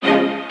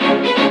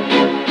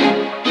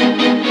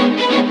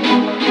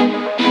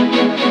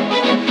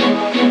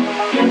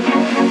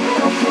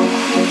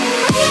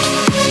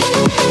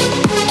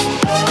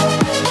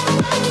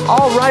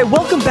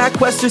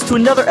Questers, to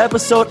another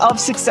episode of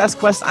Success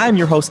Quest. I'm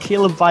your host,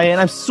 Caleb Valle, and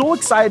I'm so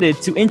excited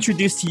to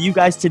introduce to you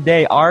guys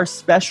today our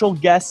special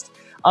guest.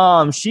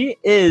 She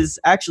is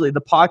actually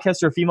the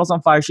podcaster Females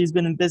on Fire. She's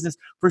been in business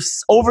for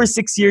over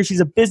 6 years. She's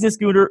a business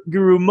guru,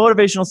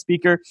 motivational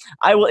speaker.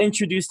 I will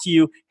introduce to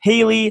you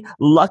Haley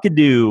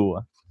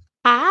Luckadoo.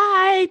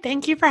 Hi,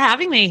 thank you for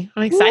having me.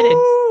 I'm excited.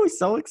 Woo,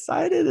 so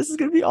excited. This is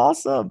going to be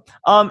awesome.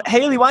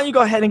 Haley, why don't you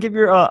go ahead and give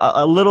your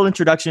a little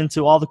introduction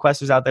to all the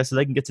questers out there so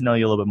they can get to know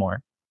you a little bit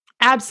more.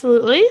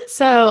 Absolutely.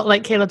 So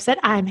like Caleb said,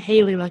 I'm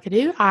Haley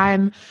Luckadoo.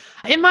 I'm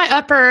in my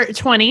upper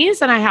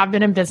 20s and I have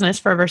been in business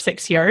for over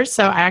 6 years.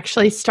 So I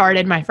actually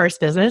started my first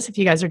business, if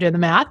you guys are doing the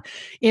math,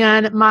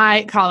 in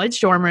my college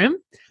dorm room.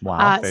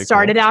 Wow.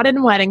 Started out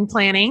in wedding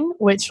planning,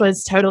 which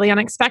was totally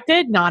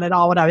unexpected, not at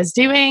all what I was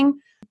doing.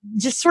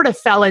 Just sort of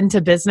fell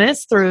into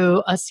business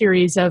through a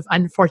series of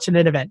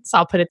unfortunate events.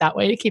 I'll put it that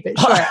way to keep it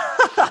short.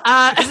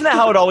 Isn't that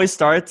how it always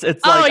starts?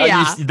 It's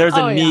like, there's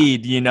a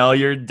need,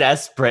 you're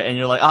desperate and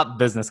you're like,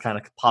 business kind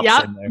of pops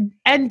in there.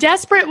 And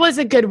desperate was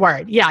a good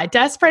word. Yeah,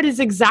 desperate is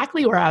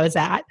exactly where I was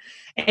at.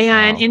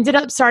 And ended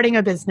up starting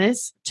a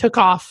business, took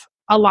off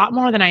a lot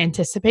more than I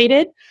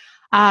anticipated.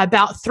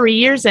 About 3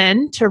 years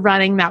into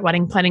running that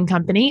wedding planning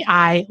company,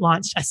 I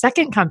launched a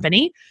second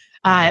company,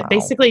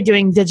 basically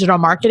doing digital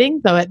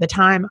marketing, though at the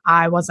time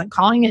I wasn't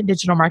calling it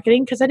digital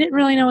marketing because I didn't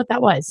really know what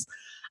that was.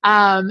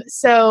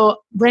 So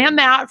ran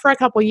that for a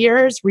couple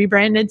years,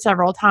 rebranded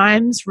several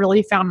times,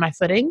 really found my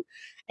footing.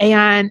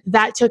 And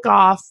that took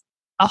off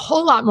a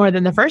whole lot more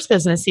than the first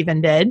business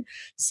even did.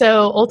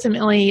 So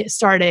ultimately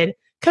started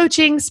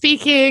coaching,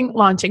 speaking,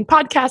 launching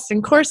podcasts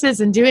and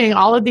courses and doing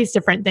all of these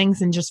different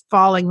things and just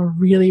falling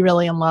really,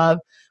 really in love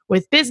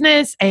with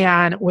business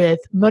and with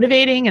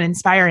motivating and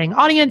inspiring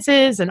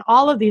audiences and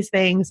all of these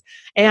things.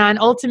 And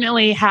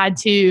ultimately had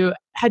to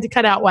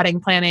cut out wedding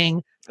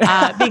planning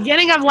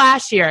beginning of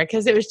last year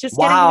because it was just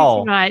getting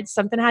too much.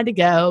 Something had to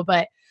go.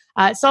 But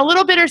so a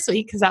little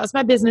bittersweet because that was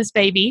my business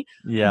baby.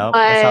 Yeah,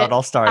 that's how it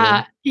all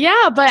started.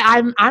 But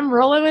I'm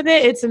rolling with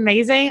it. It's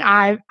amazing.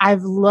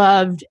 I've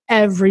loved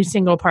every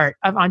single part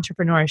of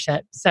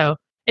entrepreneurship. So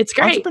it's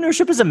great.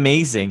 Entrepreneurship is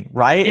amazing,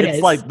 right? It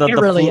is. Like It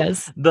really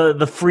is.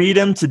 The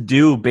freedom to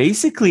do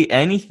basically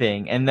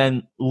anything and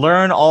then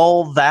learn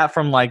all that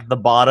from like the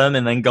bottom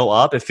and then go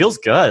up. It feels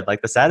good.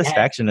 Like the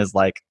satisfaction is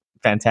like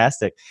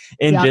fantastic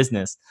in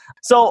business.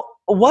 So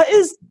what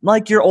is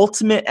like your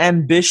ultimate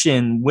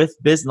ambition with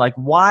business? Like,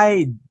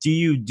 why do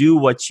you do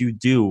what you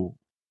do?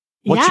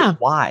 What's your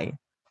why?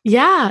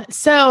 Yeah.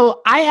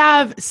 So I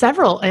have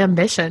several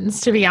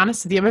ambitions, to be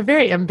honest with you. I'm a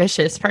very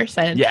ambitious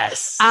person.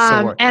 Yes.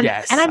 And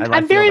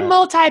I'm very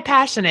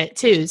multi-passionate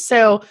too.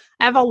 So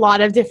I have a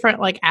lot of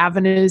different like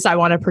avenues I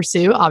want to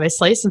pursue,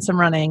 obviously, since I'm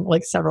running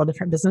like several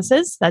different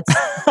businesses. That's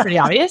pretty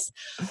obvious.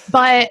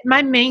 But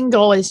my main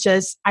goal is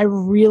just, I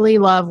really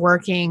love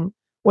working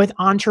with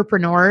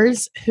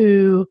entrepreneurs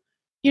who,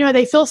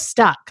 they feel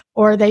stuck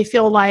or they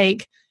feel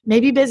like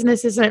maybe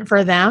business isn't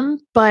for them,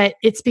 but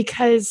it's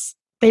because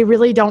they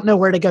really don't know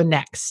where to go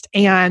next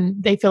and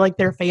they feel like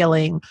they're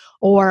failing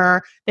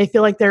or they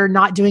feel like they're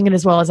not doing it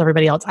as well as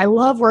everybody else. I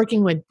love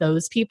working with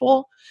those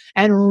people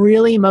and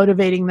really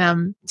motivating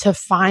them to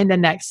find the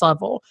next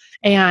level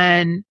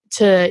and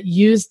to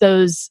use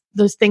those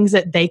things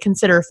that they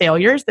consider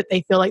failures that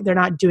they feel like they're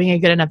not doing a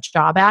good enough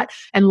job at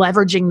and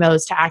leveraging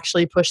those to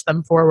actually push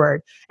them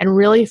forward and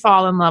really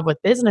fall in love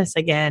with business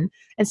again.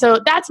 And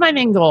so that's my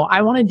main goal.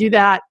 I want to do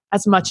that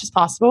as much as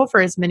possible for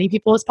as many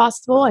people as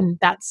possible. And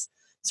that's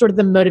sort of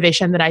the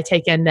motivation that I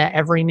take into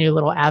every new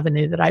little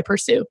avenue that I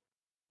pursue.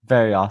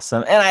 Very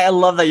awesome. And I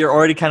love that you're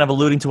already kind of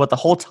alluding to what the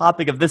whole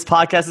topic of this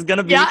podcast is going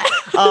to be.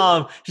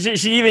 Yeah.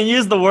 She even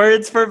used the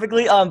words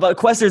perfectly. But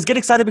Questers, get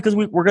excited because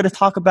we're going to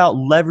talk about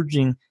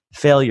leveraging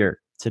failure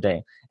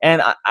today.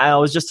 And I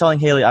was just telling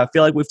Haley, I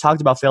feel like we've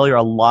talked about failure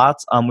a lot.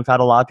 We've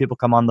had a lot of people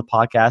come on the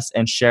podcast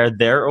and share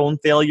their own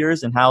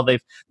failures and how they've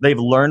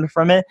learned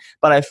from it.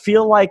 But I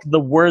feel like the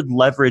word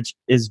leverage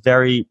is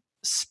very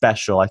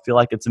special. I feel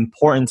like it's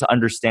important to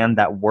understand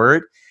that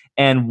word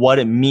and what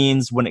it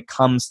means when it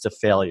comes to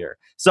failure.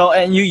 So,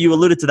 and you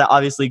alluded to that,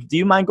 obviously. Do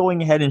you mind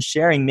going ahead and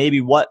sharing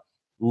maybe what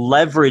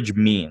leverage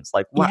means?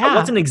 Like,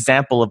 what's an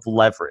example of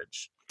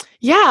leverage?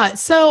 Yeah.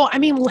 So,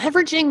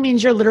 leveraging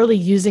means you're literally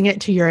using it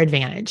to your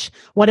advantage,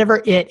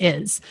 whatever it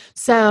is.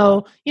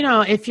 So,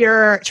 if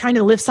you're trying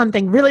to lift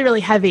something really, really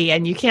heavy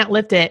and you can't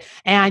lift it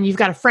and you've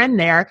got a friend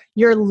there,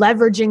 you're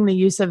leveraging the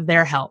use of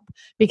their help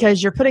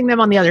because you're putting them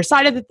on the other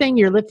side of the thing.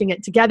 You're lifting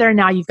it together.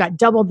 Now you've got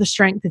double the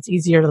strength. It's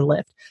easier to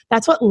lift.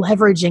 That's what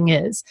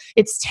leveraging is.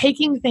 It's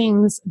taking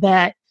things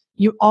that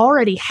you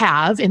already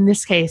have, in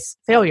this case,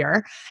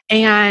 failure,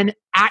 and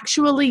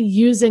actually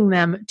using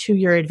them to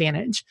your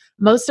advantage.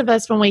 Most of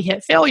us, when we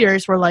hit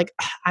failures, we're like,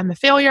 I'm a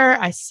failure.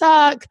 I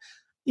suck.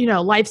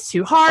 Life's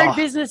too hard.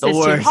 Business is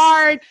too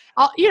hard.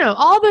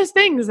 All those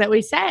things that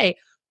we say.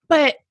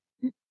 But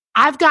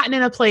I've gotten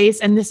in a place,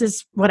 and this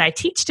is what I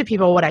teach to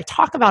people, what I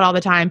talk about all the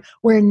time,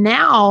 where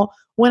now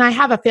when I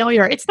have a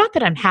failure, it's not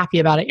that I'm happy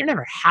about it. You're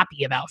never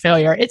happy about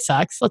failure. It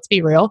sucks. Let's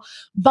be real.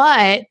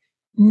 But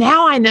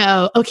now I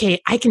know,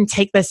 okay, I can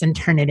take this and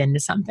turn it into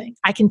something.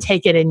 I can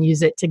take it and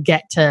use it to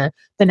get to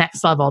the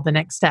next level, the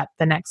next step,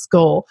 the next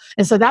goal.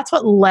 And so that's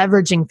what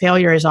leveraging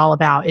failure is all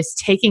about, is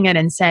taking it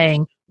and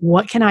saying,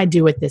 what can I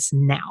do with this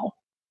now?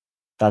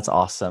 That's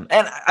awesome.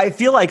 And I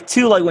feel like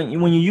too, like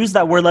when you use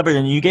that word leverage,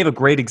 and you gave a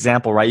great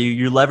example, right?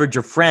 You leverage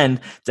your friend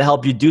to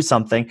help you do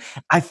something.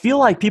 I feel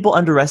like people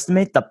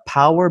underestimate the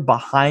power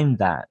behind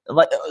that.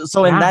 Like,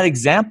 so in that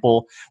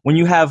example, when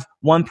you have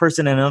one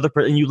person and another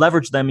person and you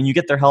leverage them and you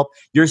get their help,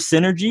 your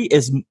synergy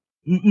is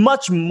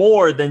much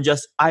more than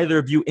just either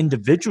of you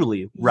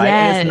individually, right?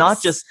 Yes. And it's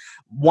not just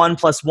 1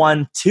 +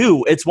 1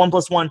 2. It's 1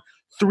 + 1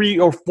 3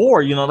 or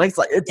 4. You know, like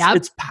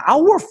it's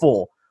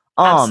powerful.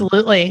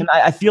 Absolutely. And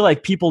I feel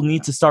like people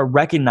need to start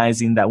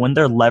recognizing that when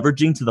they're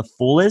leveraging to the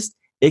fullest,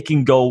 it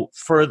can go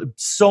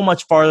so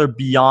much farther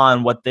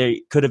beyond what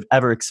they could have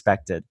ever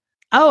expected.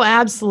 Oh,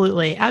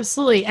 absolutely.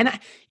 Absolutely. And,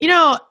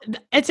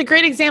 it's a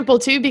great example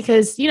too,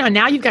 because,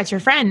 now you've got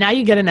your friend, now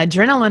you get an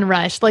adrenaline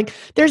rush. Like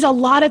there's a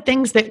lot of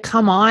things that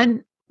come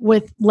on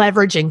with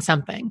leveraging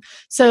something.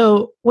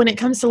 So when it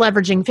comes to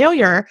leveraging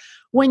failure,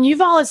 when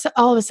you've all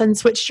of a sudden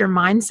switched your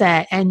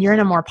mindset and you're in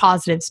a more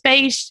positive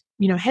space,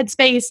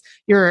 headspace,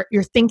 you're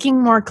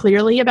thinking more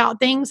clearly about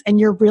things,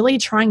 and you're really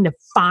trying to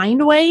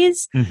find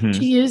ways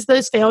to use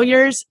those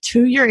failures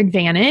to your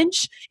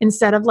advantage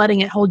instead of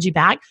letting it hold you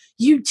back,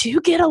 you do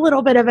get a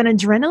little bit of an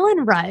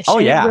adrenaline rush. Oh,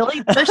 yeah. It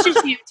really pushes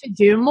you to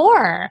do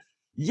more.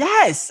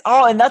 Yes.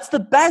 Oh, and that's the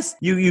best.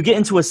 You get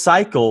into a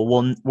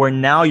cycle where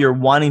now you're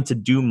wanting to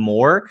do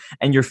more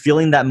and you're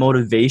feeling that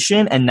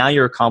motivation, and now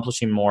you're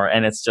accomplishing more.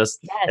 And it's just,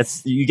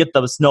 you get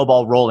the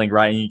snowball rolling,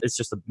 right? And it's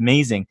just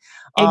amazing.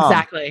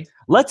 Exactly.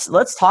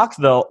 Let's talk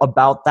though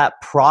about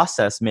that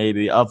process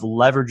maybe of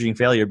leveraging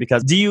failure,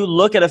 because do you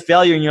look at a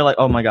failure and you're like,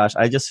 oh my gosh,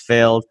 I just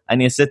failed. I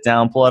need to sit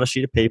down, pull out a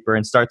sheet of paper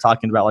and start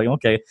talking about like,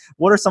 okay,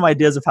 what are some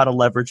ideas of how to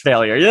leverage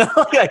failure?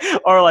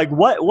 Or like,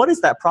 what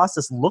does that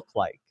process look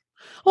like?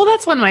 Well,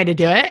 that's one way to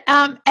do it.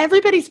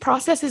 Everybody's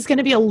process is going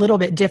to be a little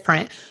bit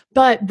different,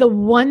 but the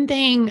one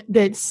thing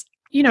that's,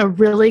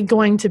 really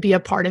going to be a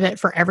part of it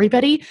for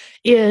everybody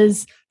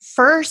is,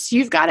 first,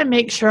 you've got to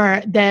make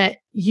sure that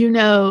you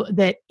know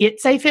that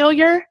it's a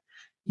failure.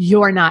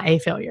 You're not a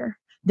failure.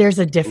 There's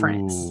a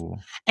difference. Ooh.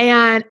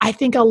 And I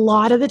think a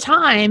lot of the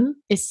time,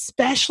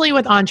 especially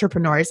with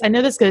entrepreneurs, I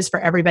know this goes for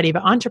everybody,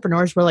 but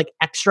entrepreneurs, we're like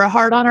extra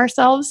hard on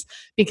ourselves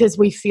because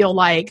we feel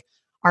like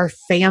our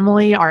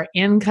family, our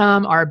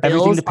income, our bills,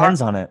 everything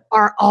depends on it,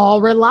 are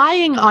all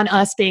relying on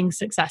us being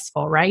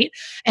successful, right?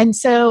 And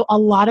so a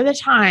lot of the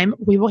time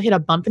we will hit a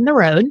bump in the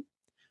road.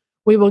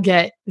 We will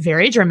get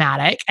very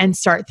dramatic and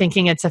start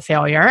thinking it's a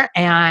failure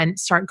and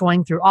start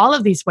going through all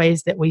of these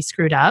ways that we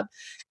screwed up.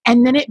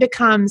 And then it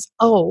becomes,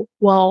 oh,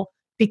 well,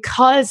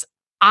 because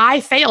I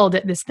failed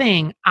at this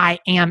thing, I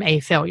am a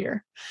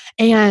failure.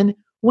 And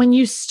when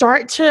you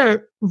start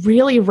to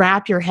really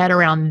wrap your head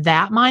around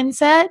that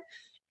mindset,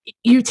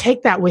 you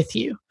take that with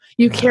you.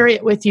 You carry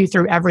it with you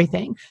through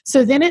everything.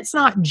 So then it's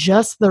not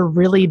just the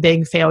really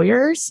big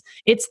failures.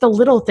 It's the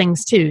little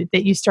things too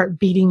that you start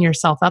beating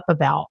yourself up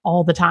about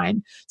all the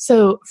time.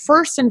 So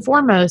first and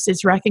foremost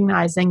is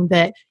recognizing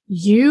that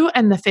you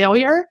and the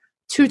failure,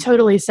 two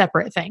totally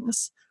separate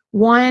things.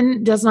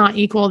 One does not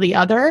equal the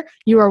other.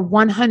 You are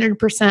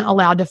 100%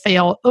 allowed to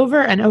fail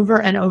over and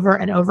over and over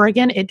and over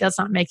again. It does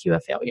not make you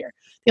a failure.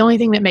 The only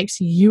thing that makes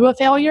you a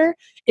failure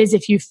is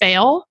if you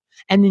fail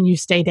and then you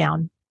stay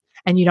down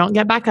and you don't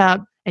get back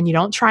up and you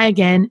don't try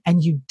again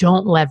and you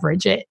don't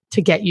leverage it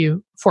to get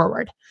you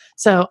forward.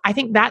 So I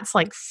think that's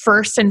like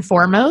first and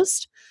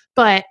foremost.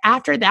 But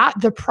after that,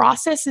 the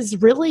process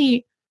is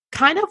really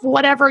kind of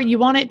whatever you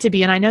want it to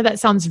be. And I know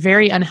that sounds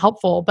very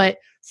unhelpful, but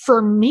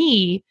for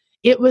me,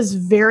 it was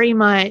very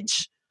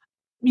much,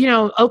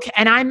 okay.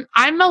 And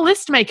I'm a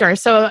list maker.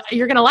 So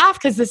you're going to laugh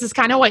because this is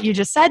kind of what you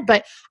just said,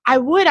 but I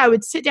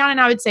would sit down and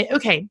I would say,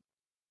 okay,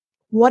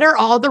 what are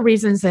all the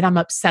reasons that I'm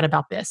upset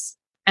about this?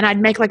 And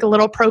I'd make like a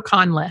little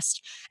pro-con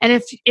list.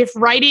 And if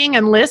writing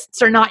and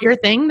lists are not your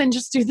thing, then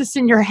just do this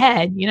in your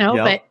head,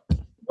 But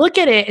look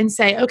at it and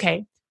say,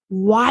 okay,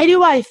 why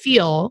do I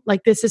feel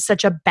like this is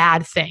such a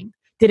bad thing?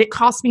 Did it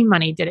cost me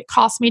money? Did it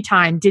cost me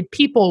time? Did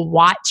people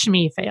watch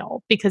me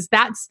fail? Because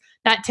that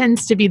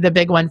tends to be the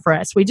big one for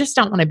us. We just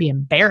don't want to be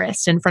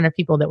embarrassed in front of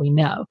people that we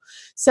know.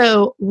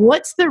 So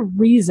what's the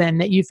reason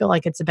that you feel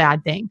like it's a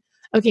bad thing?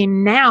 Okay,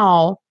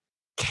 now,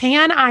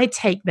 can I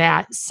take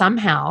that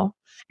somehow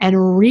and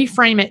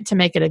reframe it to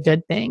make it a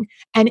good thing?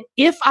 And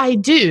if I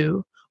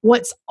do,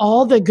 what's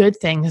all the good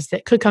things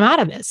that could come out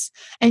of this?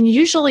 And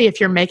usually if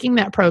you're making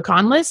that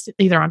pro-con list,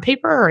 either on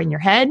paper or in your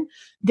head,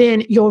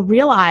 then you'll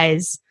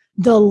realize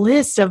the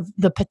list of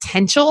the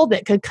potential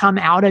that could come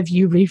out of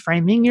you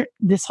reframing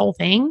this whole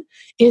thing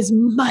is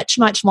much,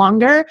 much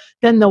longer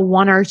than the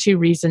one or two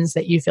reasons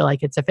that you feel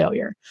like it's a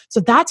failure. So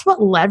that's what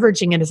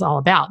leveraging it is all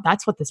about.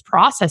 That's what this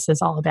process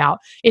is all about.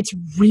 It's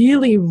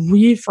really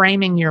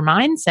reframing your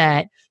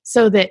mindset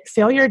so that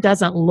failure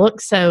doesn't look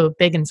so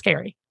big and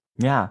scary.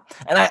 Yeah.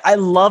 And I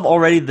love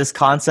already this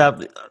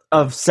concept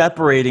of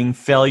separating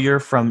failure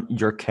from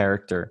your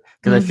character.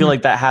 Because I feel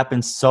like that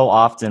happens so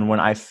often. When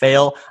I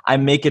fail, I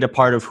make it a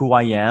part of who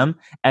I am.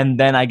 And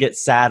then I get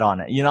sad on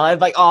it. You know, I'm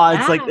like, oh,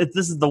 it's like,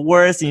 this is the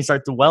worst. And you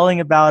start dwelling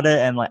about it.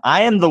 And like,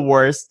 I am the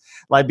worst.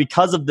 Like,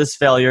 because of this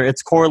failure,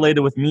 it's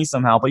correlated with me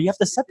somehow. But you have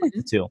to separate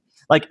the two.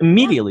 Like,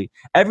 immediately,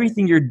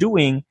 everything you're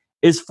doing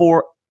is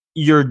for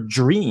your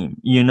dream,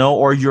 you know,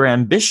 or your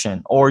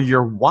ambition or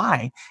your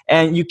why.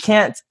 And you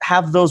can't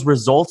have those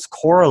results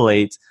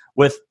correlate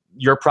with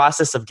your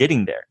process of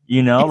getting there,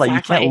 you know, like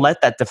you can't let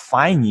that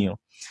define you.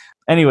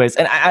 Anyways,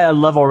 and I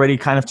love already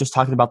kind of just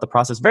talking about the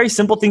process. Very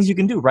simple things you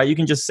can do, right? You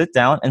can just sit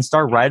down and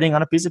start writing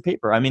on a piece of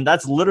paper. I mean,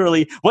 that's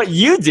literally what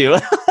you do.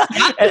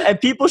 and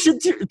people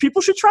should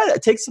try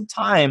that. Take some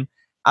time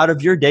out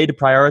of your day to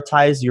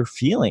prioritize your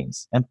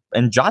feelings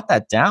and jot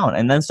that down,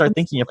 and then start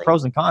thinking of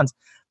pros and cons.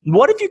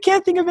 What if you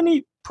can't think of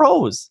any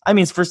pros? I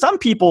mean, for some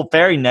people,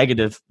 very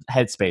negative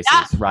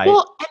headspaces, right?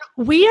 Well,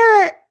 and we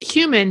are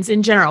humans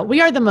in general. We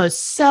are the most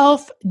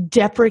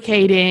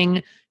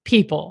self-deprecating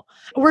people.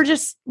 We're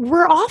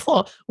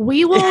awful.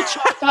 We will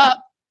chalk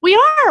up. We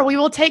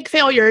will take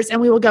failures and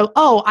we will go,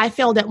 oh, I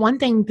failed at one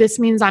thing. This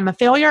means I'm a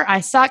failure. I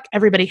suck.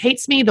 Everybody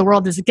hates me. The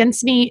world is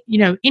against me. You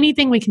know,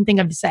 anything we can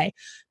think of to say.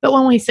 But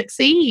when we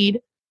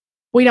succeed,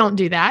 we don't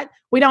do that.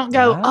 We don't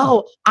go,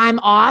 oh, I'm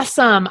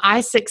awesome.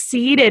 I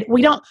succeeded.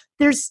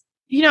 There's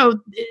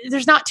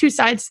not two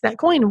sides to that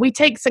coin. We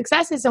take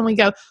successes and we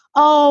go,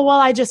 oh, well,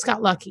 I just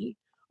got lucky.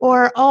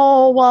 Or,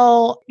 oh,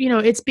 well,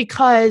 it's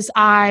because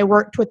I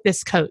worked with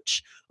this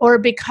coach, or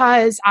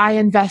because I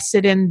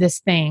invested in this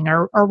thing,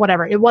 or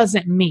whatever. It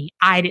wasn't me.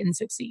 I didn't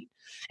succeed.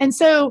 And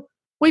so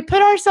we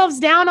put ourselves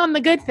down on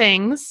the good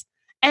things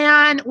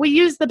and we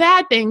use the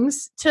bad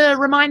things to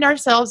remind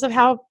ourselves of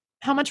how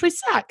much we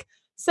suck.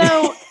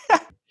 So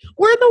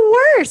we're the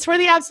worst. We're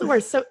the absolute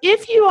worst. So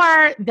if you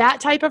are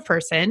that type of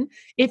person,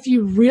 if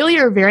you really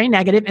are very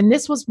negative, and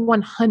this was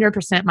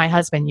 100% my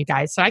husband, you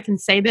guys, so I can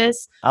say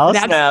this. I'll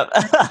snap.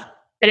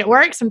 But it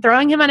works. I'm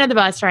throwing him under the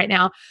bus right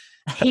now.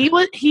 He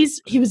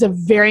was a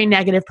very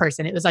negative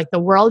person. It was like the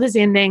world is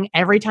ending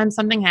every time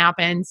something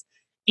happens.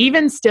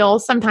 Even still,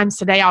 sometimes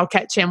today I'll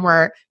catch him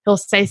where he'll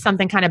say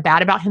something kind of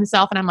bad about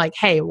himself. And I'm like,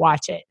 hey,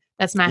 watch it.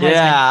 That's my husband.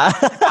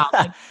 Yeah.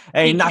 Like,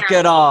 hey, knock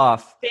it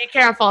off. Be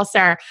careful,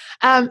 sir.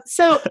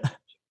 So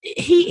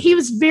he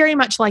was very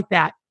much like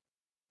that.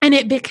 And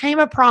it became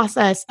a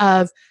process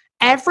of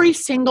every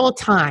single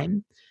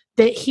time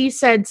that he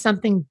said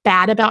something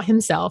bad about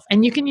himself,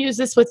 and you can use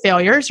this with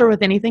failures or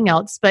with anything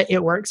else, but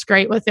it works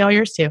great with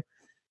failures too.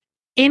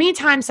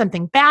 Anytime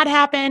something bad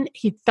happened,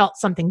 he felt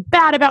something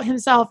bad about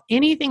himself,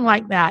 anything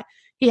like that,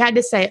 he had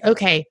to say,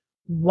 okay,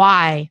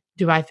 why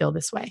do I feel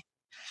this way?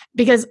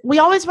 Because we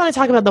always want to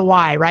talk about the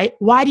why, right?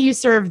 Why do you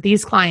serve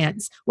these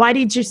clients? Why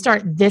did you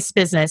start this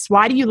business?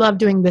 Why do you love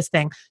doing this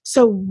thing?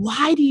 So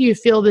why do you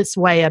feel this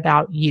way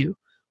about you?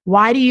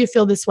 Why do you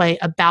feel this way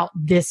about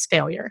this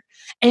failure?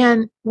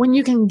 And when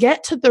you can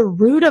get to the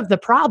root of the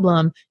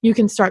problem, you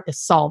can start to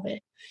solve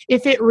it.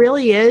 If it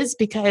really is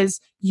because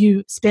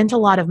you spent a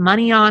lot of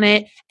money on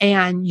it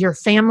and your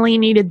family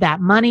needed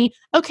that money,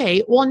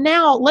 okay, well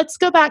now let's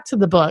go back to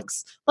the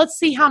books. Let's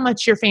see how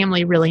much your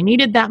family really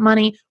needed that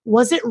money.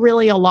 Was it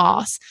really a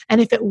loss?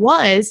 And if it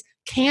was,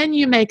 can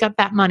you make up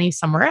that money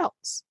somewhere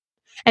else?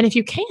 And if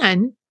you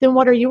can, then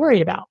what are you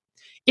worried about?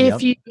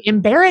 If you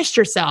embarrassed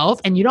yourself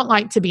and you don't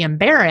like to be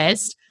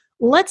embarrassed,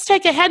 let's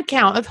take a head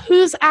count of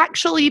who's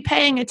actually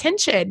paying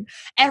attention.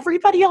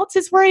 Everybody else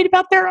is worried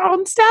about their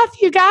own stuff,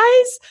 you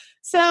guys.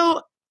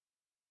 So,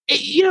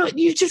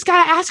 you just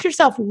got to ask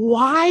yourself,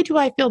 why do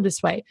I feel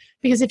this way?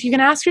 Because if you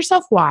can ask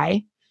yourself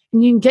why,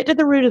 and you can get to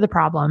the root of the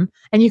problem,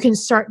 and you can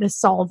start to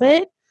solve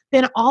it,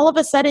 then all of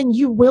a sudden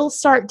you will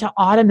start to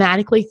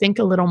automatically think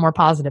a little more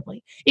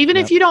positively. Even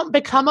if you don't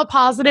become a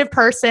positive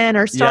person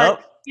or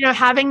start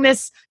having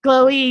this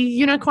glowy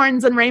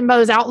unicorns and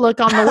rainbows outlook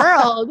on the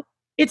world,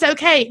 it's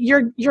okay.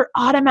 You're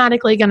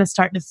automatically going to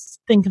start to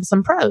think of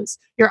some pros.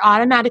 You're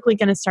automatically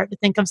going to start to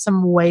think of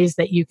some ways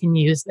that you can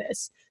use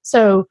this.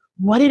 So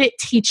what did it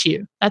teach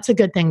you? That's a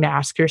good thing to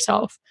ask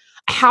yourself.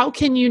 How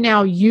can you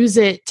now use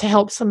it to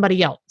help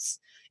somebody else?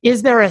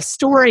 Is there a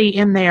story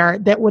in there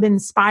that would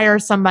inspire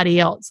somebody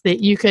else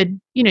that you could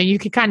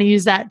kind of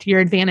use that to your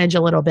advantage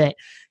a little bit?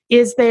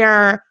 Is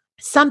there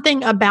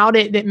something about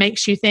it that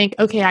makes you think,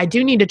 okay, I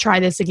do need to try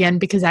this again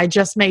because I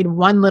just made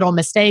one little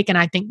mistake and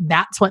I think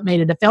that's what made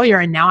it a failure.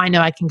 And now I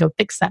know I can go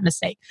fix that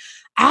mistake.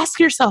 Ask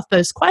yourself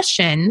those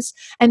questions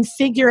and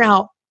figure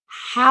out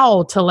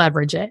how to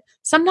leverage it.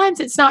 Sometimes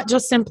it's not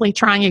just simply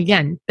trying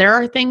again. There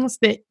are things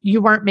that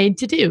you weren't made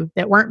to do,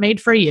 that weren't made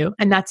for you,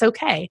 and that's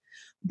okay.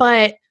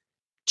 But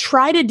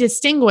try to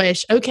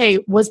distinguish, okay,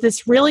 was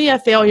this really a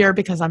failure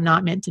because I'm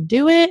not meant to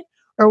do it?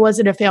 Or was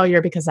it a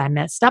failure because I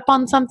messed up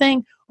on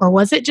something? Or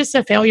was it just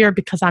a failure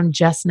because I'm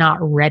just not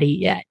ready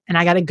yet? And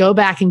I got to go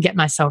back and get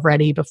myself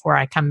ready before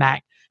I come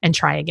back and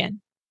try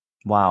again.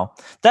 Wow.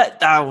 That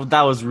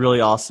was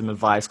really awesome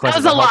advice.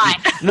 Questers, that was a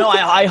lot. No,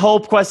 I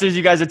hope, Questers,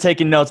 you guys are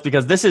taking notes,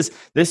 because this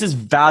is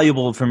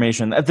valuable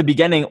information. At the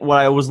beginning, what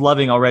I was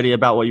loving already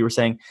about what you were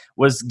saying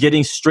was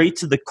getting straight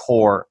to the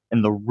core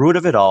and the root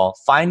of it all,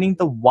 finding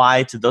the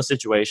why to those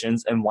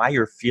situations and why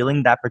you're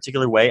feeling that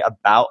particular way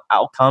about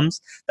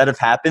outcomes that have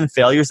happened,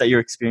 failures that you're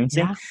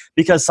experiencing. Yeah.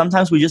 Because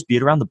sometimes we just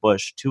beat around the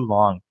bush too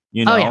long.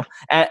 You know,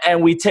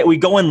 and we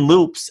go in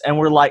loops, and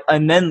we're like,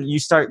 and then you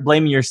start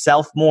blaming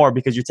yourself more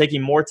because you're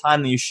taking more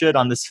time than you should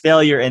on this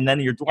failure, and then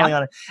you're dwelling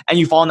on it, and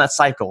you fall in that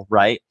cycle,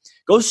 right?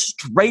 Go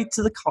straight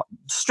to the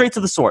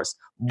source.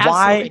 Absolutely.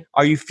 Why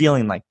are you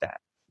feeling like that?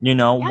 You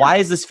know, why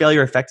is this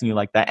failure affecting you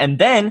like that? And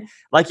then,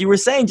 like you were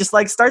saying, just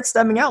like start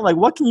stemming out, like,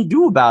 what can you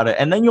do about it?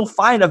 And then you'll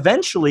find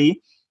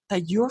eventually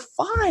that you're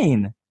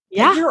fine.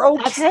 Yeah, you're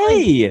okay.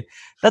 Absolutely.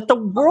 That the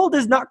world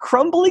is not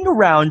crumbling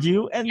around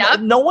you, and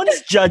no one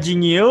is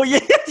judging you.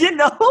 You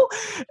know,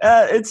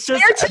 it's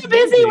just they're too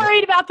busy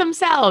worried about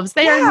themselves.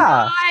 They are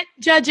not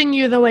judging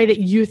you the way that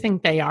you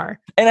think they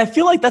are. And I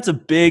feel like that's a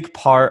big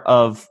part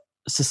of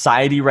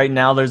society right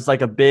now. There's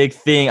like a big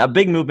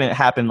movement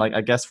happened, like,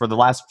 I guess, for the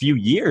last few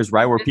years,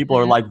 right? Where people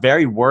are like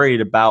very worried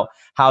about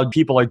how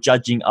people are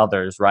judging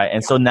others, right?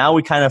 And so now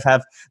we kind of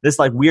have this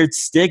like weird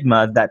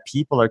stigma that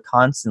people are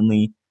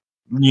constantly,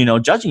 you know,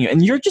 judging you,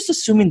 and you're just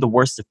assuming the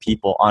worst of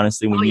people,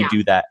 honestly, when you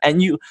do that,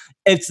 and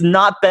it's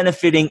not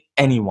benefiting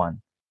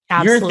anyone.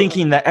 Absolutely. You're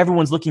thinking that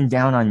everyone's looking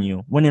down on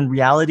you, when in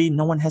reality,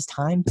 no one has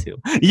time to,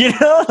 you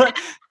know?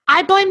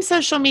 I blame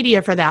social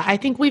media for that. I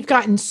think we've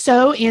gotten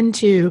so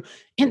into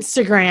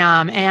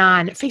Instagram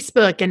and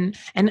Facebook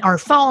and our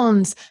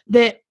phones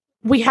that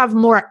we have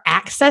more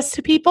access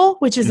to people,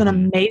 which is an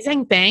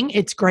amazing thing.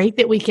 It's great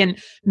that we can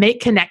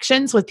make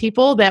connections with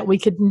people that we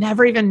could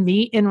never even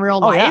meet in real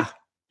life. Yeah.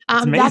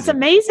 That's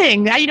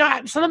amazing. You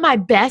know, some of my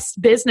best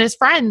business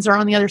friends are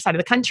on the other side of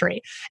the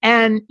country.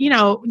 And, you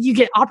know, you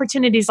get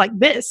opportunities like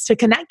this to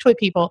connect with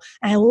people.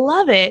 And I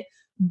love it.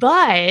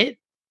 But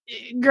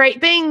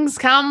great things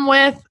come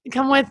with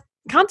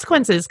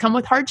consequences, come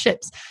with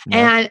hardships.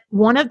 Yeah. And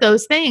one of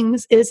those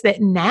things is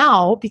that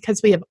now,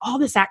 because we have all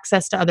this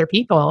access to other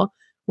people,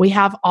 we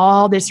have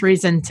all this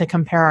reason to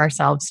compare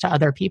ourselves to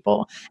other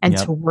people and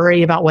to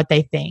worry about what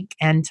they think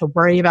and to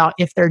worry about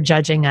if they're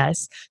judging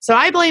us. So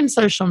I blame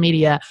social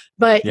media,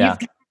 but you've got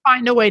to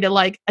find a way to,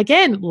 like,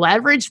 again,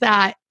 leverage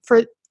that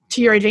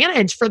to your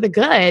advantage for the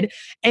good,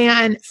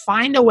 and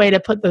find a way to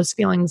put those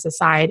feelings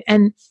aside.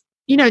 And,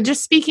 you know,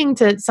 just speaking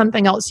to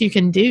something else you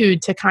can do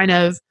to kind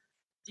of,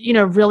 you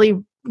know, really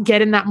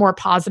get in that more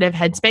positive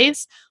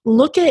headspace,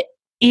 look at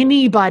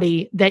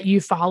anybody that you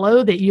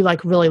follow that you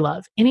like really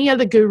love, any of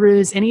the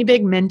gurus, any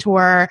big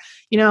mentor.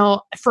 You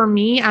know, for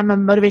me, I'm a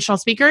motivational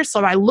speaker.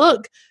 So I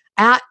look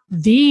at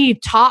the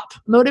top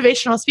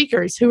motivational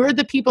speakers. Who are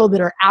the people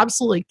that are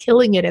absolutely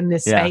killing it in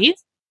this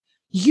space?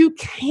 You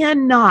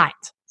cannot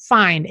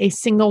find a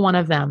single one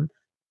of them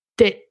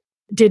that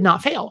did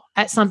not fail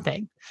at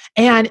something.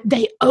 And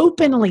they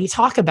openly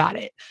talk about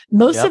it.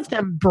 Most of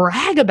them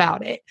brag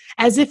about it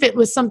as if it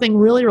was something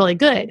really, really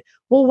good.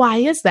 Well, why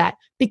is that?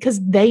 Because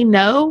they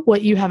know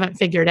what you haven't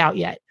figured out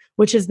yet,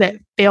 which is that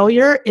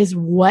failure is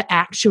what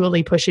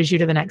actually pushes you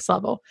to the next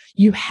level.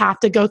 You have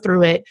to go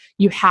through it.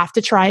 You have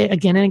to try it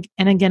again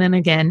and again and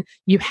again.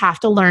 You have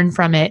to learn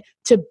from it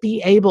to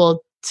be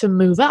able to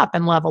move up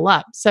and level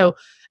up. So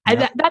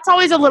that's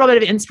always a little bit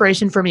of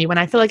inspiration for me when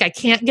I feel like I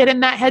can't get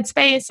in that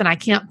headspace and I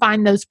can't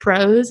find those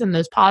pros and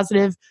those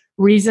positive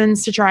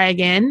reasons to try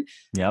again.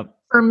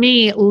 For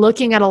me,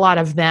 looking at a lot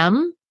of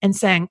them and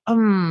saying,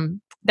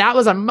 that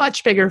was a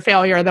much bigger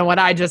failure than what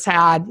I just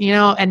had, you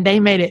know, and they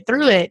made it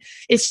through it.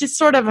 It's just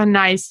sort of a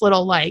nice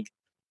little, like,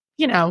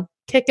 you know,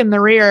 kick in the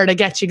rear to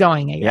get you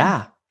going again.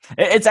 Yeah.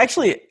 It's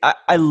actually,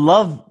 I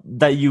love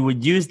that you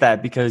would use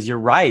that, because you're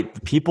right.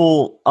 The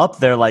people up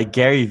there like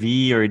Gary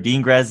Vee or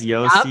Dean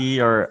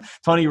Graziosi or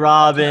Tony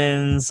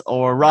Robbins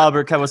or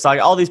Robert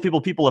Kiyosaki, all these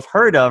people have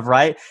heard of,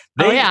 right?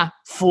 They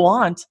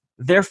flaunt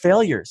their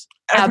failures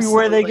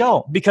everywhere they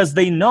go, because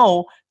they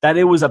know that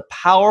it was a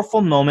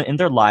powerful moment in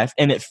their life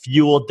and it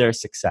fueled their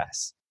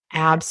success.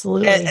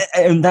 Absolutely.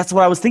 And that's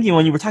what I was thinking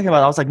when you were talking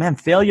about it. I was like, man,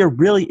 failure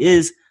really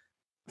is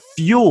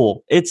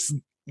fuel. It's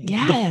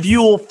the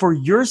fuel for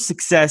your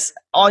success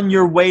on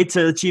your way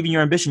to achieving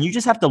your ambition. You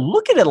just have to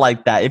look at it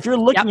like that. If you're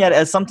looking at it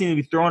as something to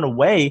be thrown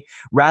away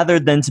rather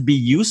than to be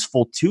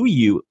useful to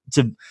you,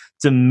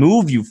 to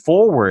move you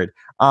forward,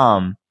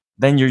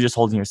 then you're just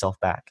holding yourself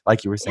back,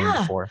 like you were saying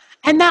before.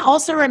 And that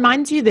also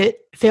reminds you that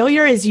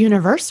failure is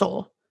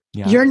universal.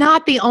 Yeah. You're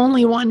not the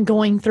only one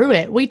going through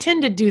it. We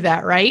tend to do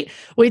that, right?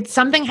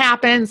 Something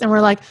happens and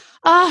we're like,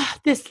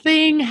 this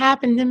thing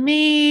happened to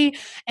me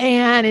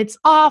and it's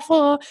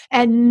awful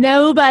and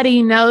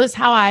nobody knows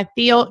how I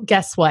feel.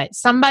 Guess what?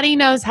 Somebody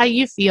knows how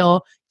you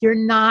feel. You're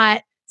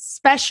not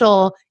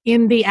special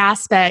in the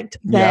aspect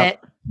that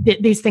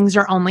these things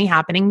are only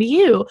happening to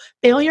you.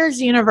 Failure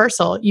is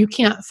universal. You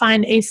can't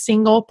find a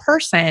single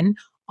person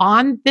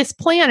on this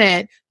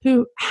planet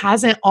who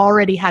hasn't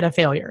already had a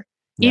failure.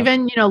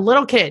 Even,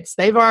 little kids,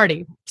 they've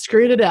already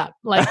screwed it up.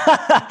 Like,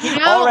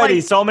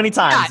 already so many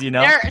times,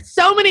 There are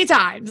so many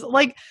times.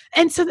 Like,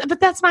 and so, but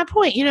that's my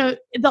point.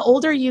 The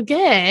older you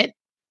get,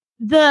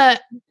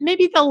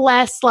 maybe the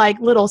less like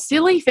little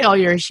silly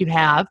failures you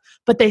have,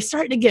 but they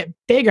start to get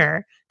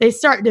bigger. They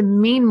start to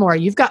mean more.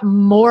 You've got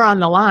more on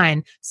the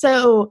line.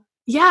 So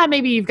yeah,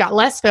 maybe you've got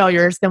less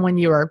failures than when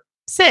you were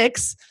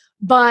 6,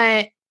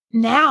 but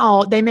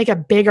now they make a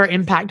bigger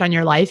impact on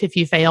your life if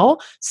you fail.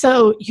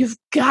 So you've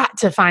got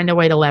to find a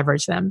way to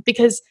leverage them,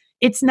 because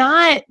it's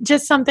not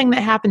just something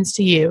that happens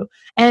to you.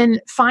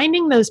 And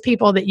finding those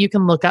people that you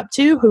can look up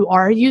to who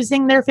are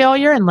using their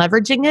failure and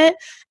leveraging it,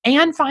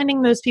 and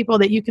finding those people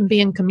that you can be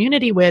in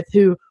community with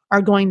who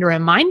are going to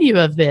remind you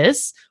of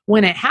this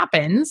when it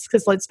happens.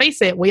 Because let's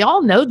face it, we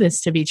all know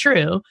this to be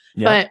true.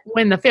 Yep. But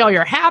when the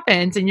failure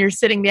happens and you're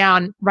sitting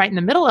down right in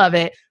the middle of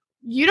it,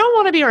 you don't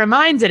want to be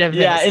reminded of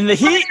this. Yeah, in the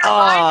heat.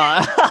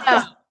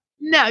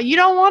 No, you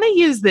don't want to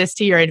use this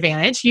to your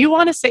advantage. You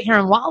want to sit here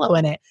and wallow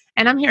in it.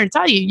 And I'm here to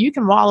tell you, you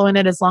can wallow in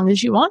it as long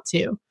as you want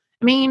to.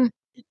 I mean,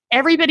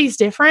 everybody's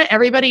different.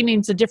 Everybody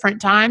needs a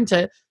different time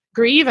to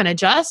grieve and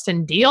adjust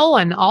and deal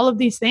and all of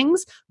these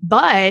things.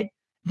 But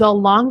the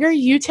longer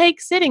you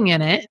take sitting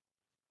in it,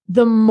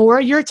 the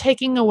more you're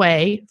taking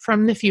away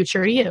from the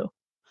future you.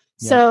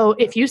 Yeah. So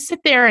if you sit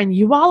there and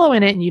you wallow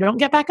in it and you don't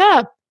get back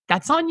up,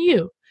 that's on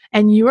you.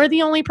 And you are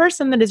the only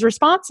person that is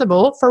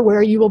responsible for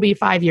where you will be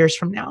 5 years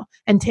from now,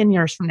 and 10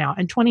 years from now,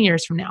 and 20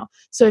 years from now.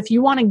 So if you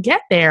want to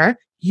get there,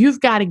 you've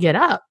got to get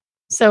up.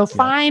 So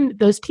find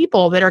those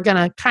people that are going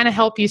to kind of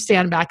help you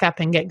stand back up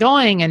and get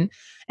going. And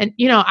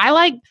I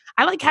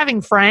like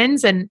having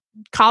friends and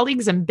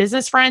colleagues and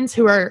business friends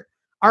who are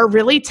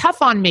really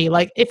tough on me.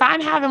 Like if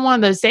I'm having one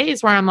of those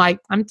days where I'm like,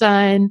 I'm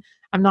done,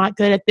 I'm not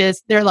good at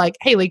this, they're like,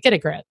 Haley, get a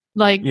grip.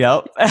 Like,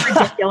 yep. It's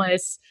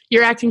ridiculous.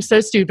 You're acting so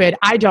stupid.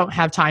 I don't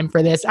have time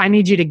for this. I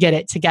need you to get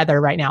it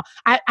together right now.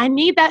 I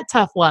need that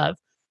tough love.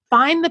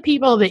 Find the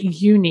people that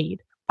you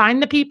need.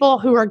 Find the people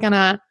who are going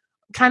to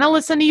kind of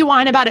listen to you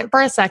whine about it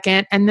for a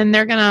second. And then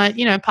they're going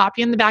to, pop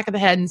you in the back of the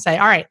head and say,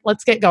 all right,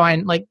 let's get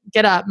going. Like,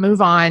 get up,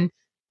 move on.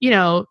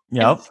 Yep.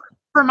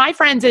 For my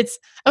friends, it's,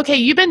 okay,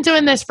 you've been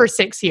doing this for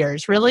 6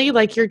 years. Really?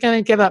 Like, you're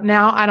going to give up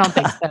now? I don't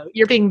think so.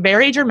 You're being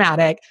very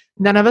dramatic.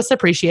 None of us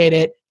appreciate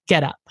it.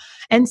 Get up.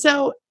 And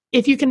so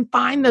if you can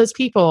find those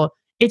people,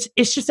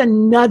 it's just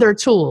another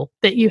tool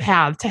that you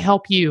have to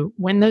help you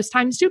when those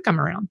times do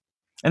come around.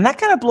 And that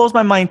kind of blows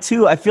my mind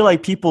too. I feel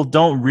like people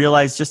don't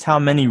realize just how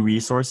many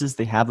resources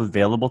they have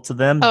available to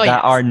them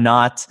that are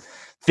not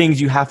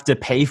things you have to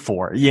pay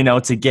for,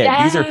 to get.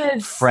 Yes. These are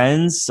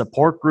friends,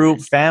 support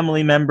group,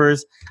 family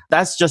members.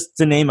 That's just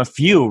to name a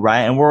few,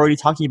 right? And we're already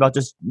talking about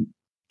just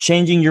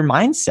changing your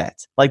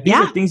mindset. Like these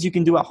are things you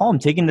can do at home,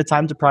 taking the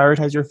time to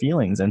prioritize your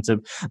feelings and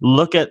to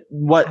look at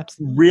what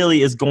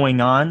really is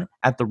going on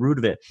at the root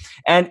of it.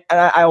 And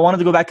I wanted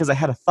to go back because I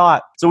had a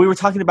thought. So we were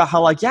talking about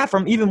how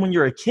from even when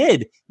you're a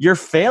kid, you're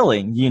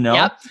failing,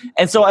 Yep.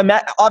 And so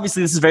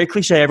obviously this is very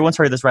cliche. Everyone's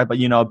heard this, right? But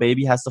a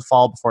baby has to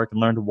fall before it can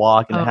learn to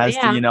walk, and it has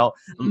to,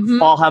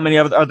 fall how many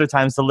other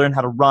times to learn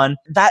how to run.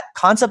 That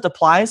concept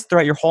applies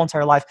throughout your whole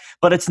entire life,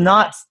 but it's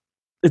not.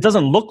 It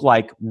doesn't look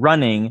like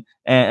running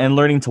and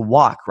learning to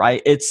walk,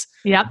 right? It's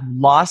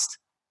lost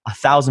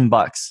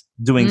 $1,000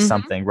 doing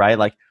something, right?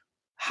 Like,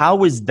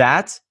 how is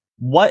that?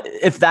 What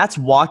if that's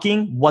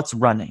walking? What's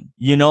running?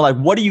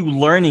 What are you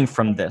learning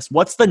from this?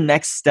 What's the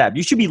next step?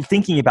 You should be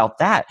thinking about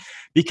that,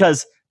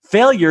 because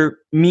failure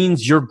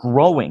means you're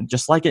growing,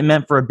 just like it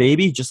meant for a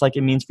baby, just like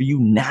it means for you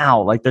now.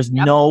 Like there's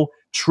no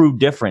true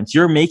difference.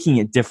 You're making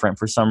it different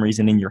for some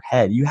reason in your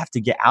head. You have to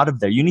get out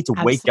of there. You need to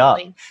wake up.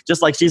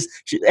 Just like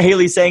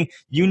Haley's saying,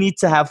 you need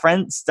to have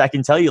friends that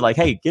can tell you like,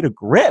 hey, get a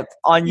grip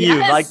on you.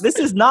 Like this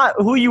is not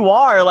who you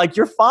are. Like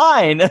you're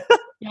fine.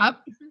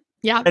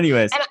 Yep.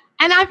 Anyways.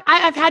 And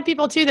I've had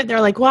people too that they're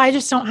like, well, I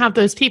just don't have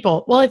those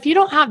people. Well, if you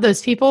don't have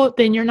those people,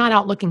 then you're not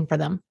out looking for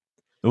them.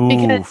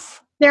 Because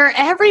they're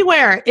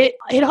everywhere.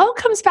 It all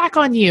comes back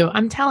on you.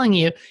 I'm telling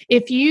you,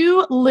 if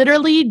you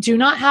literally do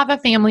not have a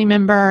family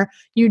member,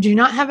 you do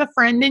not have a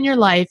friend in your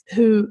life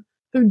who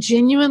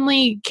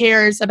genuinely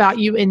cares about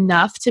you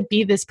enough to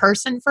be this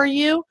person for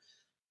you,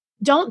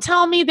 don't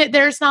tell me that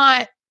there's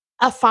not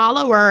a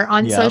follower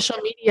on social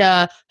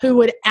media who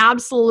would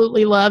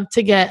absolutely love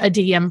to get a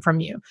DM from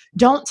you.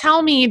 Don't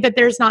tell me that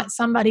there's not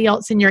somebody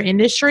else in your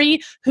industry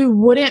who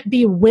wouldn't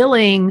be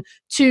willing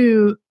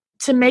to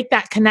make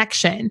that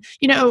connection.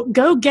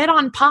 Go get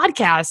on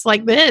podcasts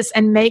like this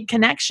and make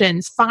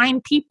connections,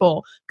 find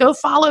people, go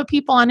follow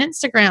people on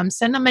Instagram,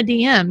 send them a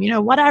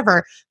DM,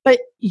 whatever. But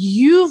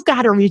you've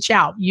got to reach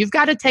out. You've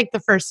got to take the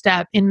first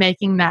step in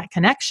making that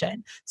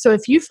connection. So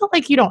if you feel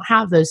like you don't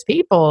have those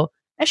people,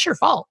 that's your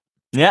fault.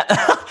 Yeah.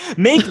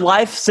 Make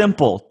life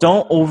simple.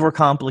 Don't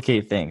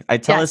overcomplicate things. I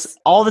tell this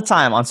all the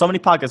time on so many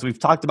podcasts. We've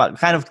talked about,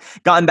 kind of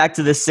gotten back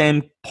to this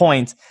same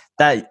point,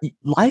 that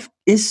life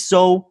is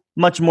so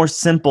much more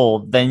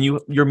simple than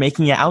you're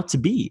making it out to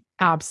be.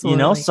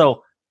 Absolutely.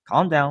 So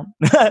calm down,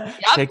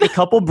 take a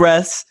couple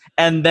breaths,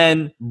 and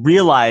then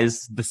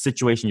realize the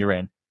situation you're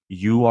in.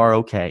 You are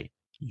okay.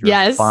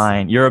 You're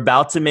fine. You're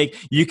about to make,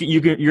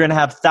 you're going to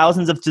have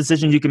thousands of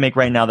decisions you can make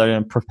right now that are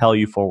going to propel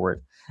you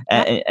forward.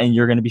 And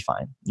you're going to be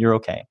fine. You're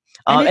okay.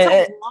 And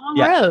it's a long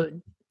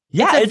road.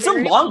 Yeah, it's a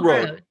long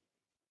road.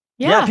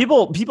 Yeah,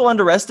 people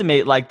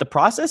underestimate like the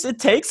process. It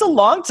takes a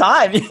long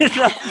time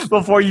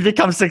before you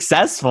become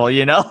successful,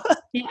 Yeah.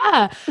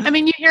 I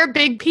mean, you hear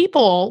big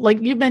people, like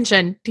you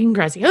mentioned Dean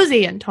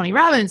Graziosi and Tony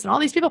Robbins and all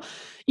these people.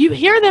 You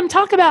hear them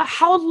talk about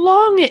how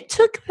long it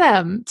took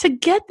them to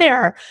get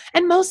there.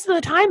 And most of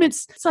the time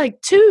it's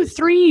like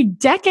 2-3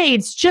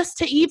 decades just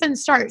to even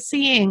start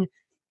seeing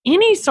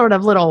any sort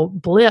of little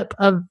blip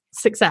of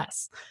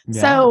success.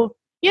 Yeah. So,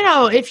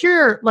 if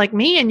you're like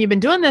me and you've been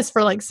doing this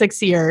for like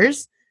 6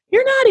 years,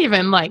 you're not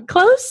even like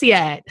close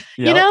yet,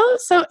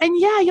 So, and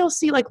you'll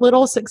see like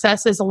little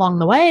successes along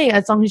the way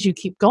as long as you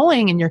keep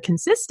going and you're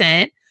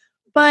consistent.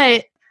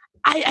 But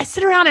I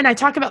sit around and I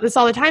talk about this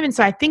all the time. And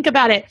so I think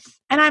about it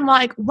and I'm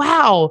like,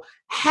 wow,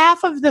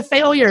 half of the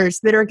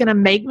failures that are going to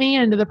make me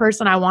into the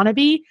person I want to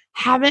be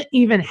haven't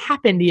even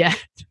happened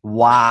yet.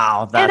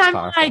 Wow. That's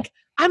powerful.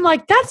 I'm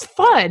like, that's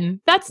fun.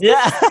 That's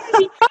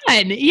really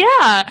fun.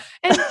 Yeah.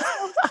 And so,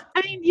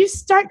 I mean, you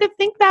start to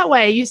think that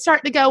way. You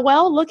start to go,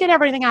 well, look at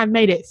everything I've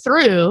made it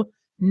through.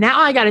 Now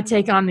I got to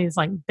take on these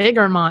like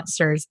bigger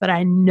monsters that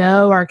I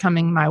know are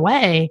coming my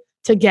way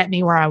to get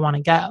me where I want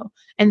to go.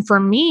 And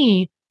for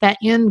me, that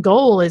end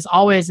goal is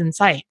always in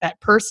sight. That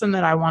person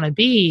that I want to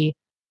be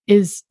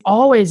is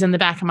always in the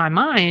back of my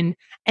mind.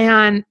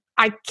 And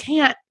I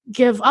can't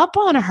give up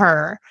on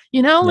her,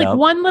 like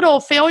one little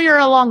failure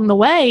along the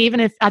way, even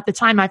if at the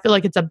time I feel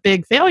like it's a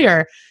big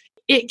failure,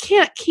 it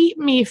can't keep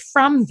me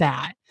from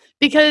that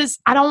because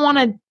I don't want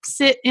to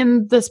sit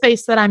in the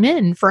space that I'm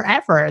in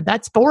forever.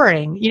 That's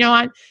boring.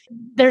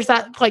 There's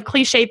that like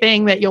cliche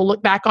thing that you'll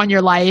look back on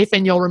your life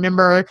and you'll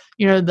remember,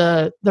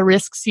 the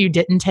risks you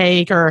didn't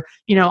take or,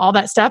 all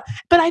that stuff.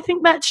 But I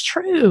think that's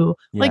true.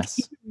 Yes. Like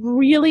you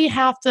really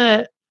have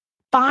to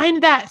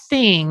find that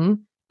thing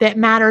that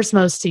matters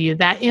most to you,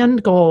 that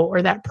end goal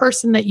or that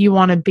person that you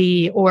want to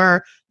be,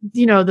 or,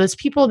 those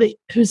people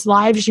whose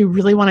lives you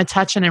really want to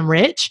touch and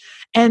enrich,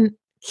 and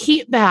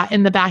keep that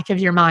in the back of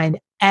your mind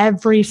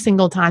every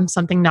single time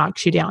something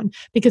knocks you down.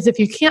 Because if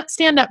you can't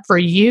stand up for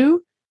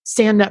you,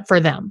 stand up for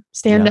them,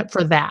 stand up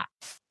for that.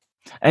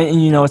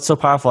 And it's so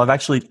powerful.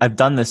 I've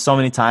done this so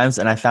many times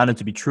and I found it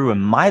to be true in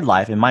my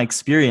life, in my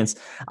experience.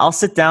 I'll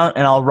sit down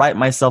and I'll write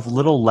myself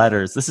little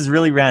letters. This is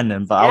really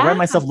random, but I'll write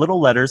myself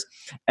little letters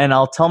and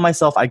I'll tell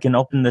myself I can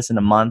open this in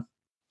a month,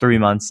 3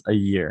 months, a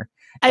year.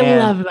 I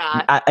love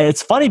that.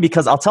 It's funny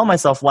because I'll tell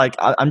myself like,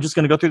 I'm just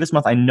going to go through this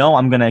month. I know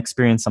I'm going to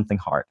experience something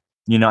hard.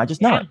 I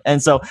just know it.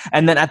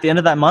 And then at the end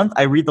of that month,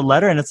 I read the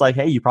letter and it's like,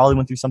 hey, you probably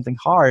went through something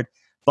hard,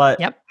 but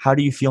how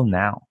do you feel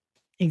now?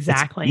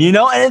 Exactly.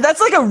 And that's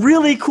like a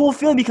really cool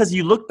feeling because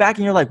you look back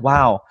and you're like,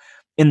 wow,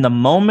 in the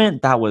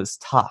moment that was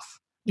tough.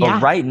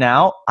 But right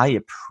now, I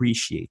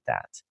appreciate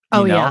that.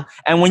 Yeah.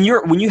 And when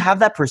you have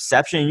that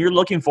perception and you're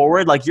looking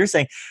forward, like you're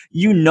saying,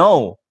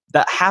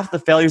 that half the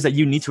failures that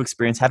you need to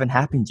experience haven't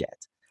happened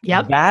yet.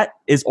 Yep. That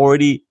is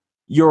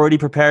you're already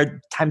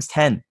prepared times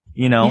 10.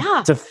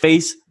 To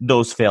face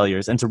those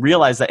failures and to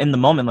realize that in the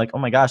moment, like, oh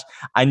my gosh,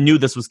 I knew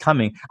this was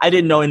coming. I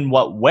didn't know in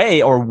what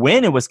way or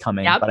when it was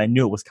coming, but I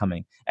knew it was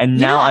coming. And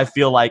now I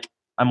feel like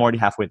I'm already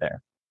halfway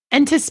there.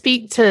 And to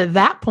speak to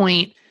that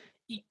point,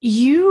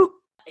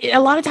 a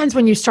lot of times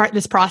when you start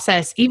this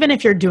process, even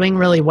if you're doing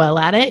really well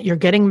at it, you're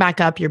getting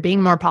back up, you're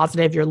being more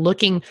positive, you're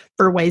looking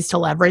for ways to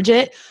leverage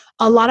it.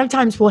 A lot of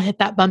times we'll hit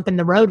that bump in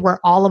the road where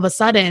all of a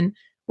sudden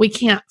we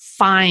can't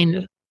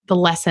find the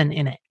lesson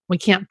in it. We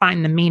can't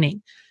find the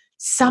meaning.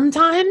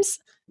 Sometimes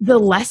the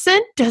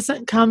lesson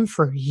doesn't come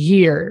for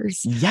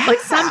years. Yeah. Like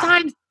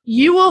sometimes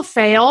you will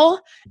fail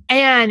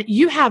and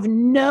you have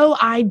no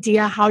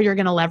idea how you're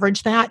going to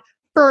leverage that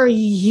for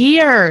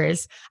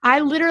years. I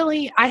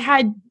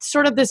had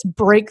sort of this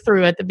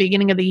breakthrough at the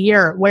beginning of the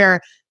year where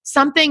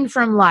something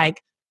from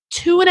like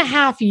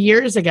 2.5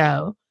 years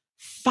ago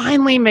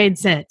finally made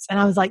sense. And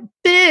I was like,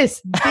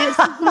 this is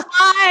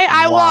why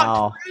I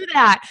walked through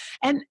that.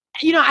 And,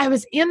 I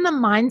was in the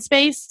mind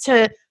space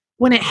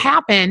when it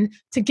happened,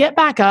 to get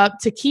back up,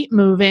 to keep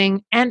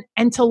moving and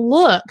to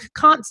look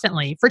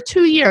constantly. For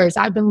 2 years,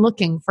 I've been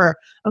looking for,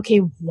 okay,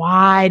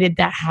 why did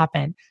that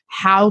happen?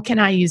 How can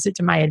I use it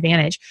to my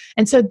advantage?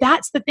 And so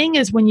that's the thing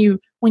is when you're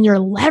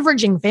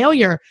leveraging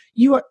failure,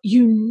 you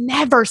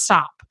never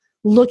stop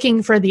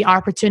looking for the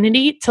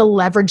opportunity to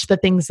leverage the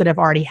things that have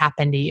already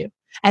happened to you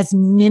as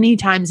many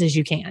times as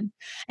you can.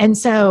 And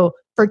so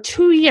for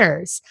 2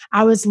 years,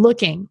 I was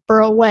looking for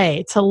a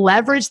way to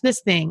leverage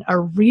this thing, a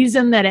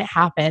reason that it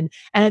happened.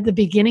 And at the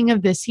beginning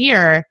of this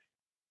year,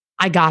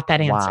 I got that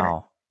answer.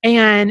 Wow.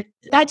 And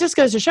that just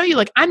goes to show you,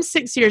 like, I'm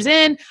 6 years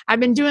in. I've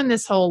been doing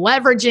this whole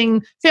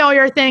leveraging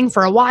failure thing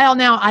for a while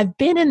now. I've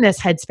been in this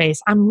headspace.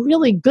 I'm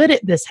really good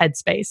at this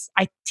headspace.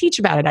 I teach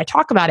about it. I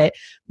talk about it.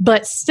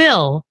 But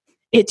still,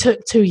 it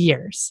took 2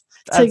 years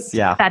to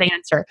get that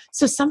answer.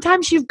 So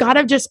sometimes you've got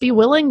to just be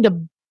willing to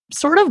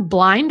sort of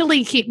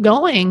blindly keep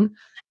going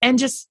and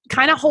just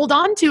kind of hold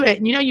on to it.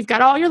 And, you've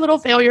got all your little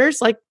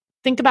failures, like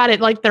think about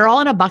it like they're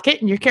all in a bucket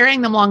and you're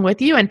carrying them along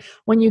with you. And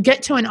when you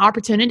get to an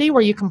opportunity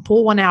where you can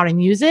pull one out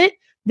and use it,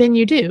 then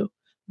you do.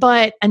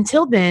 But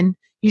until then,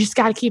 you just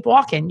got to keep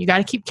walking. You got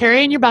to keep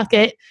carrying your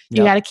bucket.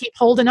 You got to keep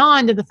holding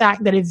on to the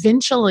fact that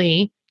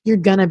eventually you're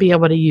going to be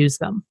able to use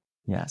them.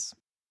 Yes.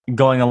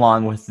 Going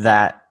along with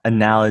that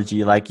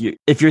analogy, like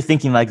if you're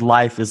thinking like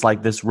life is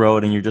like this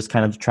road and you're just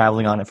kind of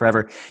traveling on it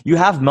forever, you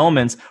have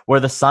moments where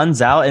the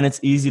sun's out and it's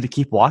easy to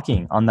keep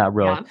walking on that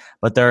road. Yeah.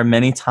 But there are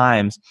many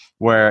times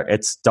where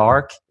it's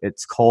dark,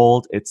 it's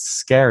cold, it's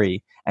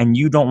scary, and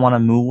you don't want to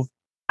move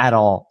at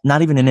all,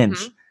 not even an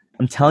inch.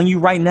 I'm telling you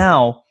right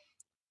now,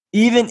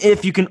 even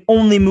if you can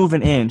only move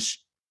an inch,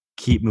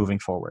 keep moving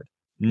forward.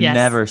 Yes.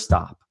 Never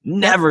stop.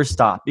 Never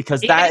stop,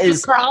 because that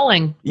is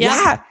crawling.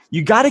 Yeah.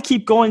 You got to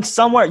keep going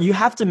somewhere. You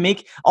have to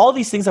make all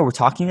these things that we're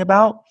talking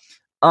about,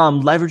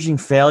 leveraging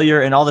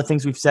failure and all the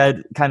things we've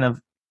said kind of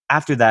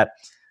after that.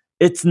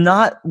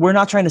 We're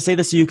not trying to say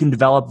this so you can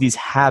develop these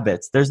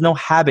habits. There's no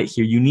habit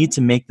here. You need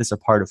to make this a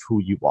part of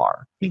who you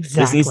are.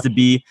 Exactly. This needs to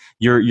be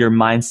your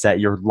mindset,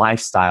 your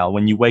lifestyle.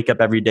 When you wake up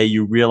every day,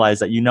 you realize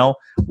that,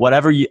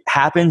 whatever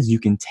happens, you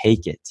can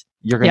take it.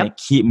 You're going to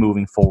keep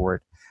moving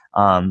forward.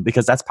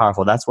 Because that's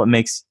powerful. That's what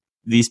makes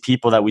these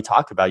people that we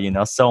talk about,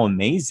 so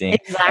amazing.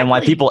 Exactly. And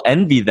why people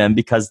envy them,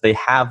 because they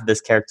have this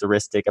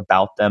characteristic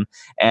about them.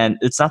 And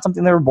it's not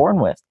something they were born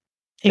with.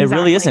 Exactly. It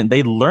really isn't.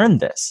 They learned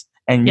this,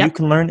 and you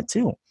can learn it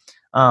too.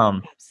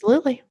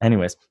 Absolutely.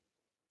 Anyways.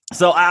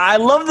 So I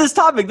love this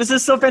topic. This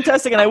is so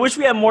fantastic. And I wish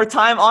we had more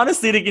time,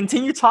 honestly, to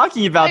continue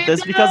talking about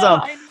this because,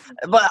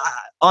 but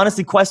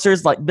honestly,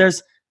 Questers, like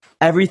there's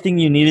everything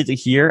you needed to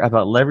hear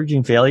about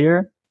leveraging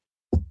failure.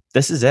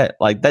 This is it.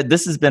 Like that.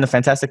 This has been a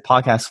fantastic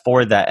podcast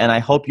for that. And I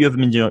hope you have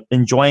been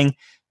enjoying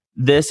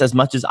this as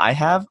much as I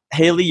have.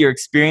 Haley, your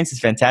experience is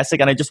fantastic.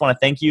 And I just want to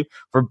thank you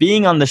for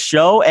being on the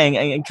show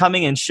and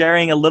coming and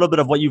sharing a little bit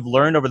of what you've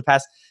learned over the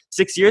past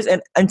 6 years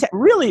and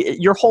really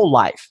your whole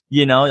life,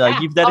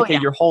 you've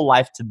dedicated your whole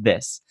life to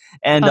this.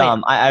 And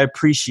I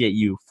appreciate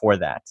you for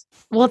that.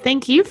 Well,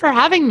 thank you for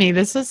having me.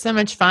 This was so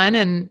much fun.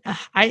 And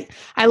I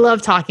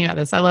love talking about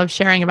this. I love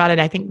sharing about it.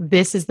 I think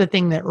this is the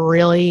thing that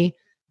really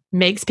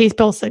makes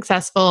people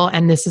successful.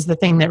 And this is the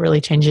thing that really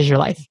changes your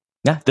life.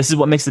 Yeah, this is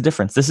what makes the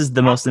difference. This is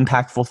the most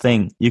impactful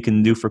thing you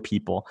can do for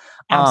people.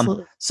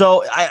 Absolutely.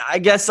 So I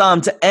guess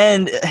to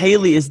end,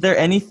 Haley, is there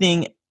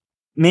anything,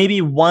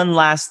 maybe one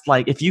last,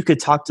 if you could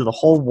talk to the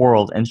whole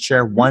world and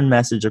share one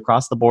message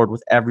across the board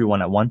with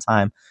everyone at one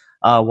time,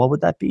 what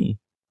would that be?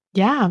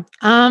 Yeah.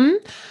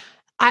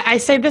 I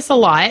say this a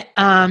lot,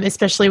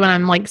 especially when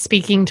I'm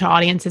speaking to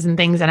audiences and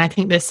things. And I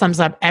think this sums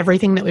up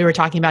everything that we were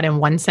talking about in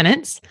one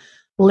sentence.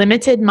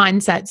 Limited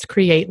mindsets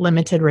create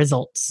limited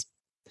results.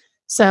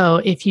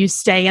 So if you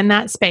stay in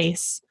that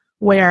space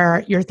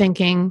where you're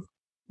thinking,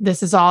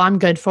 this is all I'm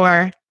good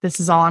for, this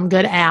is all I'm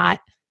good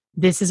at,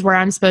 this is where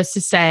I'm supposed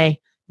to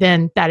stay,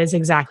 then that is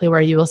exactly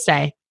where you will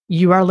stay.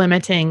 You are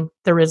limiting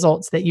the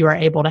results that you are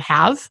able to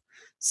have.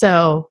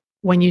 So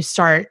when you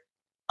start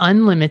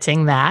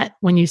unlimiting that,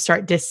 when you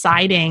start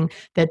deciding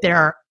that there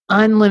are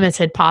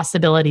unlimited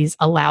possibilities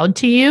allowed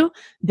to you,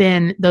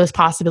 then those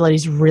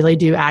possibilities really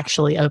do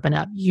actually open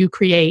up. You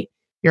create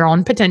your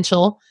own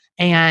potential.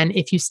 And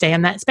if you stay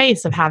in that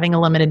space of having a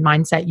limited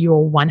mindset, you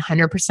will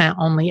 100%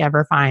 only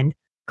ever find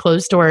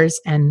closed doors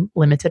and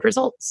limited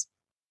results.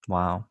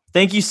 Wow.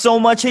 Thank you so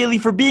much, Haley,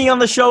 for being on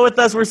the show with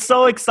us. We're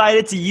so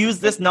excited to use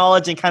this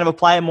knowledge and kind of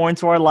apply it more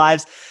into our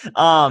lives.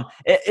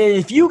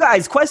 If you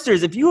guys,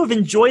 Questers, if you have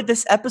enjoyed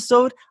this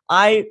episode,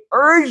 I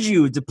urge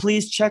you to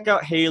please check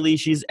out Haley.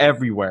 She's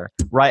everywhere.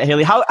 Right,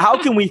 Haley? How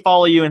can we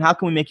follow you and how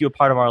can we make you a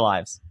part of our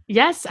lives?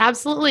 Yes,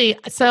 absolutely.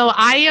 So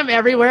I am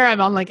everywhere.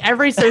 I'm on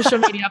every social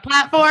media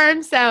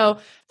platform. So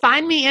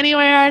find me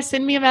anywhere,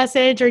 send me a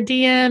message or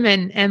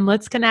DM and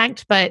let's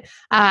connect. But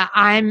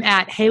I'm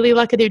at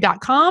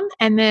HaleyLuckadoo.com.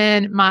 And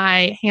then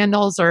my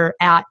handles are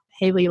at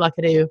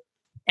HaleyLuckadoo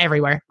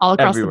everywhere, all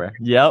across everywhere.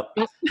 Yep.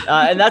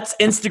 And that's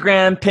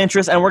Instagram,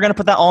 Pinterest. And we're going to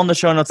put that all in the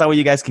show notes. That way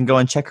you guys can go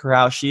and check her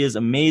out. She is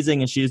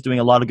amazing and she is doing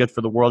a lot of good for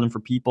the world and for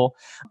people.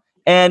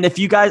 And if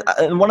you guys,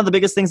 one of the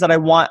biggest things that I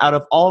want out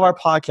of all of our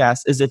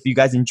podcasts is if you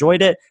guys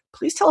enjoyed it,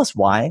 please tell us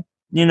why.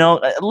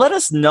 Let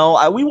us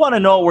know. We want to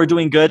know what we're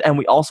doing good, and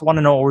we also want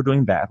to know what we're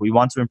doing bad. We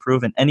want to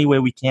improve in any way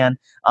we can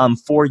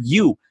for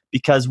you,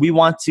 because we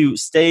want to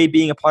stay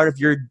being a part of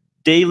your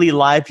daily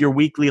life, your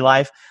weekly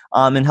life,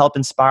 and help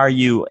inspire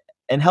you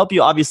and help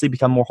you obviously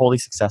become more wholly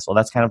successful.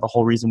 That's kind of the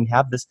whole reason we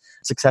have this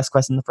Success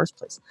Quest in the first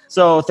place.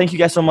 So thank you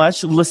guys so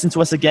much. Listen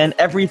to us again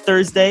every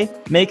Thursday.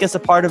 Make us a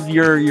part of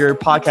your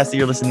podcast that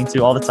you're listening to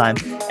all the time.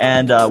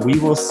 And we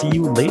will see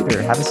you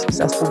later. Have a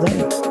successful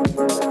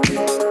day.